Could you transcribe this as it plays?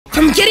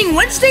beating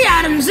Wednesday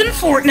Addams in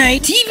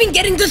Fortnite to even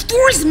getting the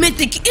Thor's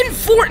Mythic in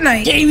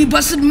Fortnite. Okay, we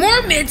busted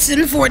more myths in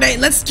Fortnite.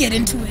 Let's get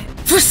into it.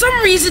 For some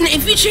reason,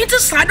 if you change the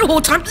slide the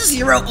whole time to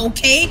 0,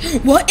 okay,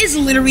 what is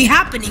literally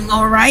happening,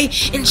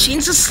 alright? And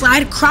change the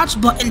slide crouch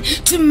button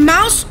to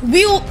mouse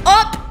wheel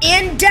up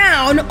and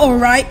down,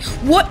 alright?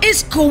 What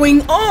is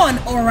going on,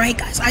 alright,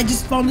 guys? I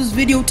just found this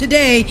video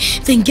today.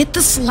 Then get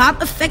the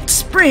slap effect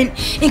sprint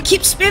and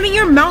keep spamming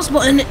your mouse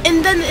button,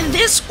 and then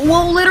this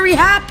will literally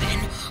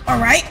happen,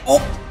 alright? Oh,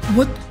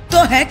 what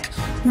the heck?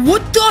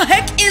 What the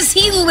heck is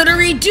he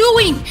literally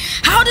doing?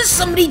 How does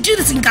somebody do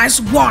this? And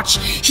guys, watch.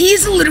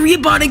 He's literally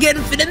about to get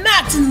infinite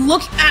mats, and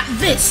look at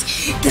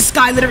this. This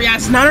guy literally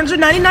has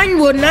 999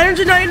 wood,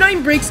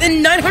 999 bricks,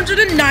 and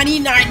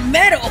 999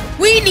 metal.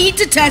 We need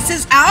to test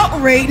this out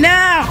right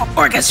now.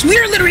 Alright guys, we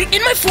are literally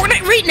in my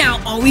Fortnite right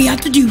now. All we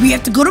have to do, we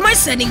have to go to my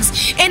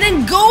settings and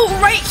then go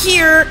right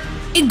here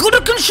and go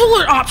to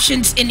controller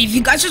options, and if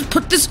you guys just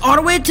put this all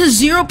the way to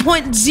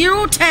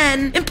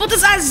 0.010 and put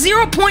this at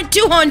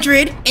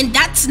 0.200, and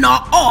that's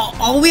not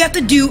all we have to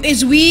do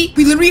is we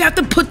literally have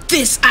to put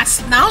this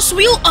as mouse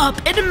wheel up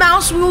and the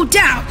mouse wheel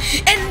down,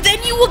 and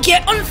then you will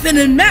get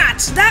infinite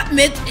mats. That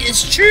myth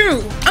is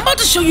true. I'm about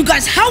to show you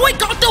guys how I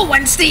got the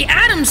Wednesday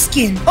Addams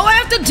skin. All I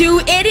have to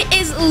do, it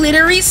is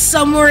literally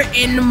somewhere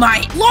in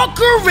my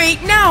locker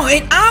right now,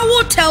 and I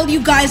will tell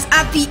you guys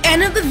at the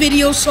end of the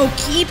video, so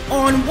keep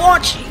on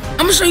watching.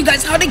 I'm gonna show you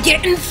guys how to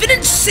get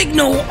infinite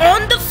signal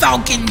on the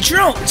Falcon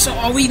drone. So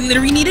all we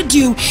literally need to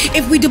do,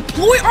 if we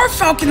deploy our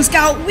Falcon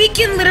Scout, we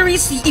can literally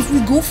see, if we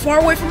go far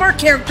away from our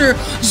character,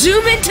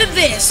 zoom into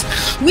this,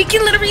 we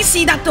can literally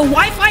see that the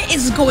Wi-Fi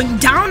is going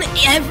down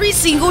every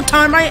single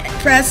time I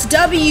press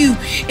W,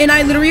 and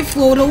I literally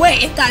float away.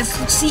 If guys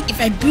see,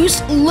 if I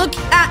boost, look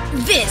at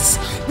this,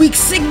 weak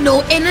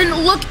signal, and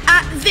then look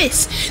at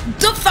this,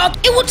 the Falcon,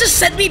 it will just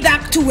send me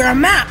back to where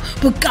I'm at.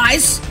 But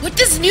guys, with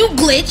this new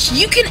glitch,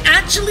 you can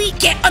actually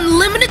get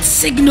unlimited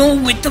signal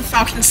with the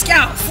Falcon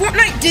Scout.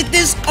 Fortnite did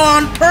this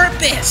on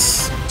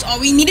purpose. So all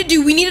we need to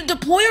do, we need to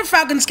deploy our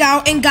Falcon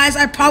Scout, and guys,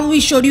 I probably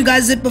showed you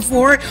guys it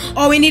before.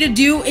 All we need to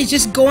do is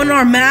just go on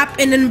our map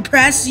and then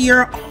press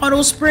your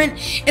auto sprint,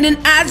 and then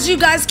as you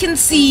guys can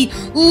see,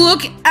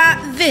 look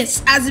at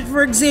this. As if,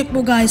 for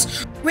example,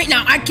 guys, right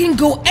now, I can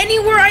go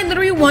anywhere I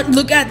literally want.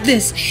 Look at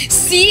this.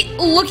 See,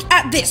 look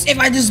at this. If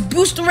I just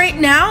boost right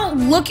now,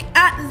 look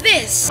at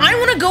this. I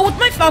want to go with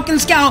my Falcon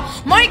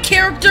Scout. My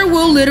character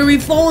will literally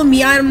follow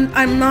me. I'm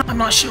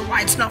not sure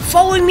why it's not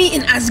following me.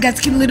 And as you guys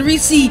can literally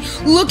see,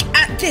 look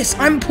at this.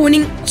 I'm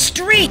pointing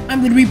straight.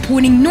 I'm literally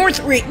pointing north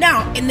right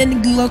now. And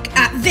then look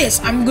at this.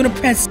 I'm gonna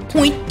press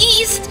point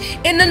east,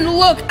 and then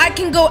look, I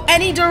can go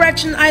any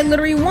direction I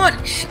literally want.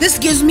 This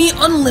gives me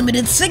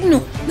unlimited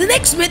signal. The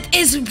next myth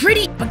is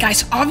pretty, but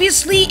guys,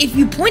 obviously, if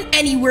you point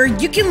anywhere,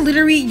 you can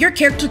literally, your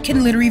character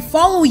can literally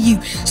follow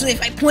you. So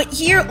if I point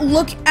here,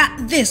 look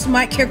at this.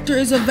 My character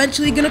is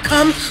eventually gonna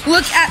come.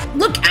 Look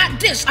at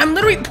this. I'm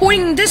literally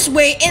pointing this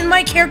way, and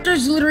my character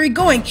is literally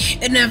going.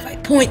 And if I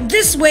point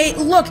this way,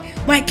 look,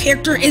 my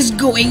character is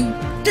going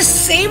the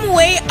same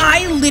way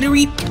I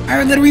literally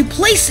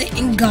place it.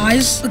 And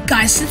guys,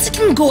 since it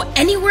can go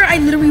anywhere I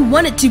literally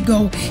want it to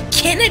go,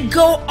 can it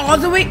go all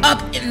the way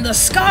up in the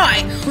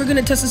sky? We're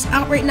gonna test this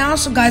out right now.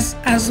 So guys,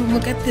 as we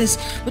look at this,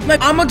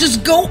 I'm gonna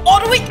just go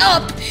all the way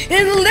up,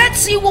 and let's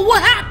see what will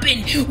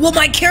happen. Will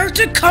my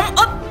character come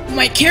up?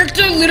 My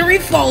character literally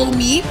follow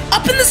me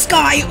up in the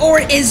sky, or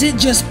is it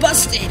just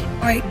busted?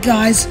 Alright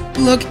guys,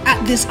 look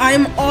at this. I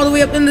am all the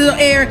way up in the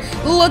air.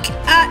 Look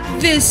at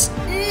this.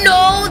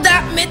 No,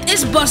 that myth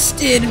is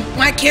busted.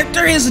 My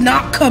character is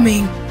not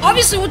coming.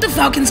 Obviously with the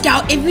Falcon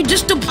Scout, if you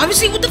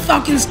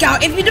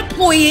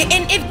deploy it,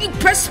 and if you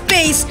press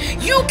space,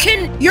 your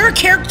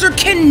character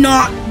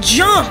cannot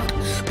jump.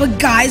 But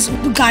guys,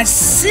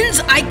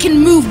 since I can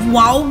move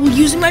while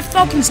using my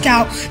Falcon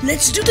Scout,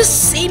 let's do the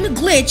same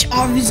glitch.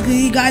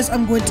 Obviously, guys,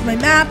 I'm going to my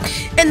map,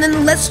 and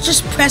then let's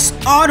just press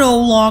auto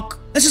lock.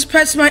 Let's just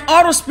press my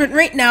auto sprint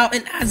right now,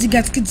 and as you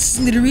guys can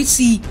literally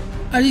see,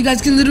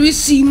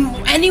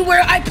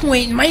 anywhere I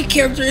point, my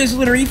character is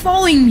literally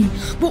following me.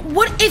 But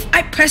what if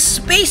I press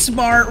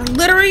spacebar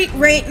literally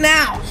right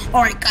now?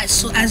 Alright guys,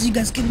 so as you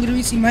guys can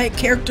literally see, my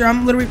character,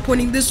 I'm literally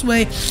pointing this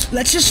way.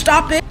 Let's just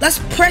stop it. Let's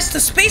press the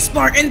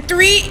spacebar in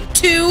 3,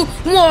 2,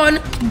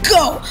 1,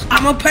 go.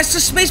 I'm gonna press the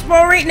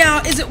spacebar right now.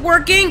 Is it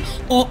working?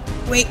 Oh,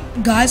 wait,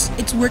 guys,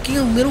 it's working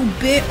a little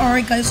bit.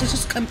 Alright guys, let's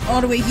just come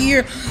all the way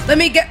here. Let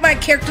me get my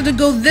character to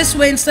go this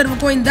way instead of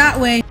going that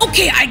way.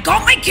 Okay, I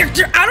got my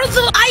character out of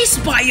the ice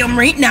biome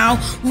right now.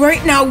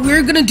 Right now,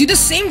 we're gonna do the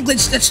same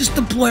glitch. Let's just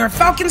deploy our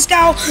Falcon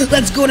Scout.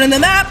 Let's go to the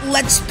map.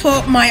 Let's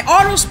put my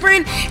auto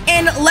sprint,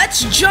 and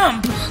let's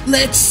jump.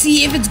 Let's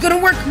see if it's gonna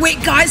work.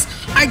 Wait, guys,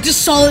 I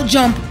just saw it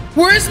jump.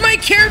 Where's my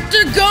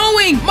character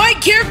going? My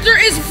character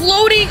is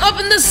floating up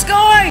in the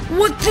sky.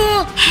 What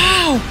the?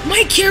 How?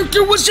 My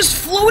character was just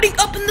floating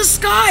up in the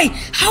sky.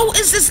 How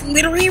is this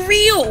literally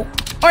real?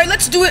 All right,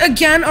 let's do it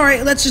again. All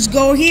right, let's just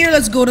go here.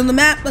 Let's go to the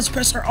map. Let's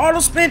press our auto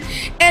spin,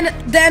 and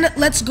then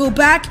let's go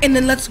back, and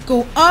then let's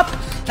go up.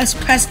 Let's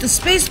press the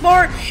space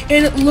bar,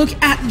 and look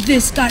at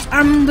this, guys.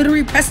 I'm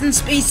literally pressing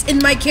space,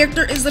 and my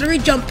character is literally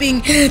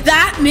jumping.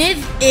 That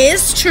myth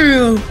is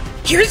true.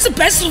 Here's the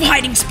best of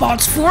hiding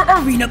spots for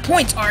arena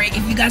points. Alright,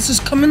 if you guys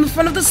just come in the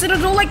front of the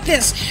citadel like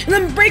this, and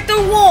then break the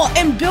wall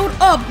and build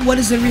up, what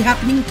is literally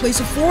happening? Place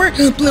a fort,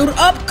 build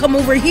up, come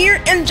over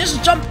here, and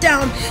just jump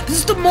down. This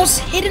is the most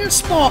hidden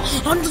spot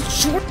on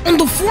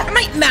the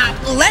Fortnite map.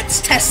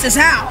 Let's test this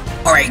out.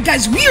 Alright,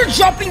 guys, we are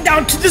jumping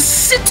down to the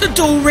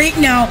citadel right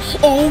now.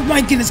 Oh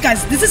my goodness,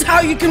 guys, this is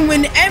how you can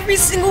win every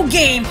single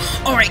game.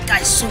 Alright,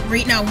 guys, so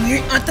right now,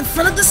 we're at the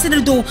front of the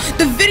citadel.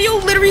 The video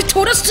literally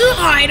told us to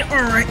hide.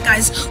 Alright,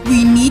 guys,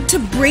 we need to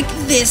break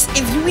this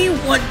if we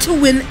want to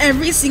win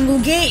every single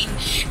game.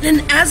 And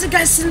then as you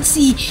guys can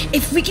see,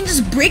 if we can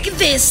just break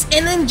this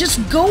and then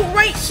just go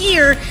right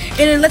here, and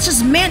then let's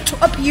just mantle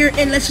up here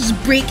and let's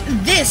just break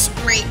this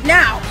right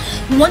now.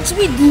 Once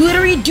we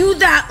literally do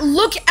that,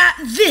 look at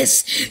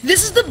this.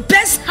 This is the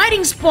best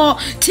hiding spot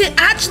to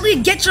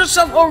actually get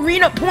yourself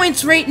arena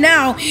points right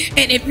now.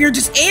 And if you're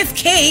just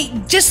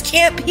AFK, just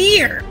camp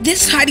here.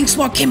 This hiding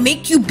spot can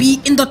make you be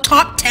in the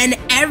top 10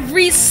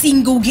 every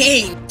single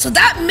game. So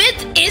that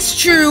myth is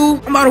true.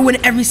 I'm about to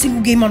win every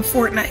single game on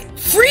Fortnite.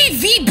 Free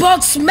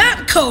V-Bucks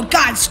map code.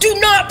 Guys, do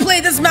not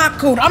play this map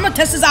code. I'm gonna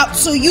test this out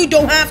so you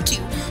don't have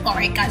to.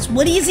 Alright, guys,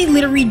 what is he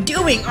literally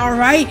doing?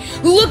 Alright,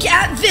 look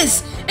at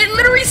this. It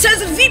literally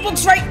says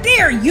V-Bucks right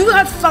there. You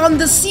have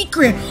found the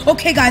secret.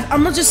 Okay, guys,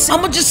 I'm gonna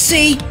just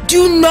say,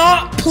 do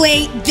not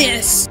play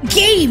this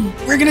game.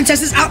 We're gonna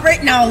test this out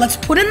right now. Let's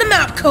put in the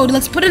map code.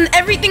 Let's put in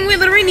everything we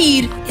literally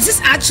need. Is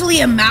this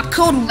actually a map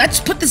code? Let's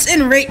put this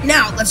in right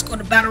now. Let's go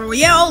to Battle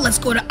Royale. Let's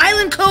go to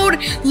Island Code.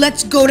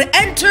 Let's go to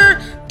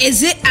Enter.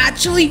 Is it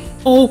actually?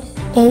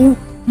 Oh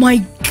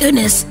my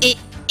goodness, it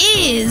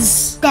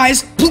is.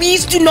 Guys,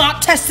 please do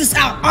not test this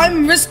out.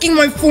 I'm risking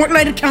my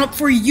Fortnite account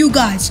for you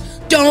guys.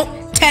 Don't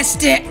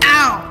test it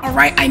out.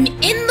 Alright, I'm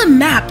in the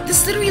map.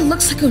 This literally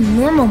looks like a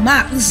normal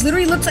map. This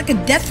literally looks like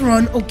a death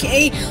run,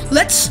 okay?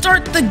 Let's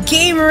start the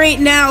game right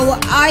now.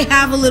 I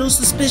have a little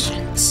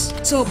suspicions.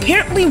 So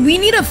apparently we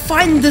need to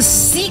find the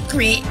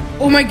secret.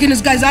 Oh my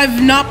goodness, guys,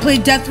 I've not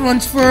played death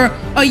runs for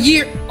a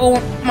year. Oh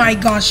my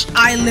gosh,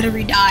 I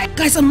literally died.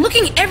 Guys, I'm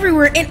looking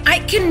everywhere and I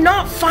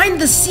cannot find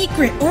the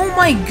secret. Oh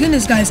my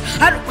goodness, guys.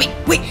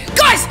 Wait,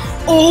 guys.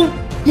 Oh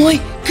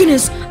my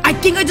goodness, I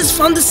think I just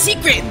found the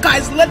secret.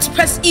 Guys, let's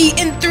press E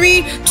in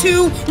 3,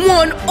 2,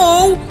 1.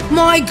 Oh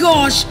my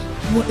gosh,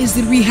 what is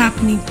literally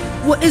happening?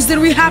 What is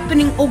literally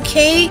happening?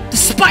 Okay, the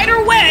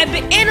spider web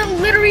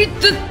and literally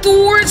the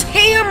Thor's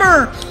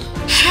hammer.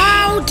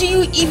 How do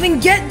you even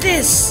get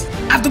this?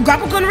 I have the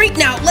grapple gun right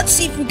now. Let's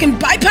see if we can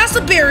bypass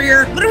the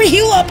barrier. Literally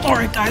heal up. All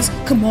right, guys,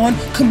 come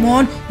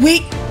on.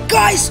 Wait,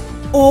 guys.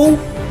 Oh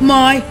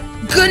my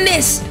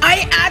goodness,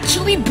 I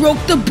actually broke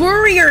the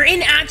barrier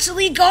and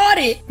actually got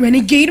it.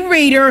 Renegade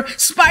Raider,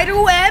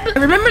 Spiderweb.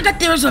 Remember that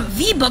there's a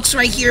V-Bucks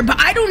right here, but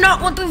I do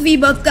not want the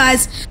V-Bucks,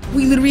 guys.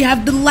 We literally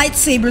have the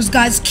lightsabers,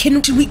 guys.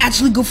 Should we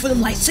actually go for the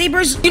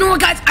lightsabers? You know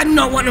what, guys? I do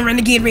not want a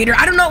Renegade Raider.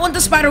 I do not want the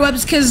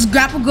Spiderwebs because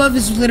Grapple Glove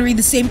is literally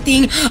the same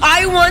thing.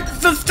 I want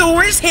the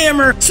Thor's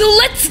hammer. So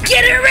let's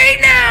get it right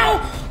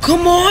now.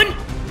 Come on.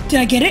 Did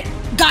I get it?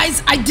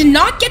 Guys, I did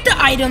not get the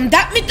item.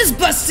 That myth is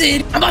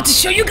busted. I'm about to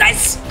show you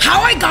guys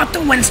how I got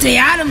the Wednesday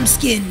Addams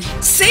skin.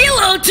 Say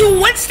hello to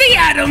Wednesday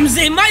Addams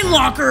in my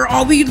locker.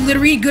 All we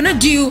literally gonna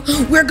do,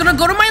 we're gonna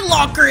go to my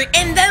locker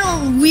and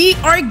then we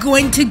are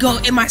going to go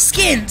in my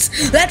skins.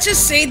 Let's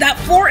just say that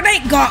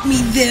Fortnite got me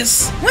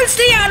this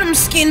Wednesday Addams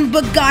skin,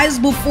 but guys,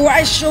 before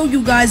I show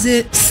you guys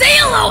it, say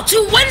hello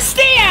to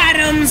Wednesday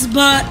Addams,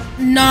 but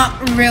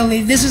not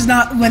really. This is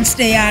not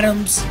Wednesday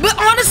Addams. But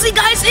honestly,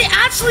 guys, it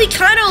actually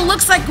kind of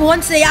looks like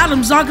Wednesday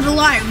Addams, not gonna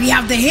lie. We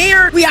have the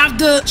hair, we have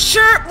the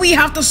shirt, we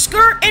have the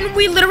skirt, and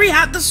we literally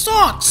have the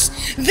socks.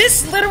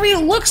 This literally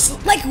looks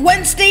like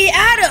Wednesday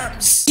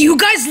Addams. Do you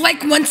guys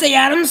like Wednesday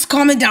Addams?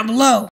 Comment down below.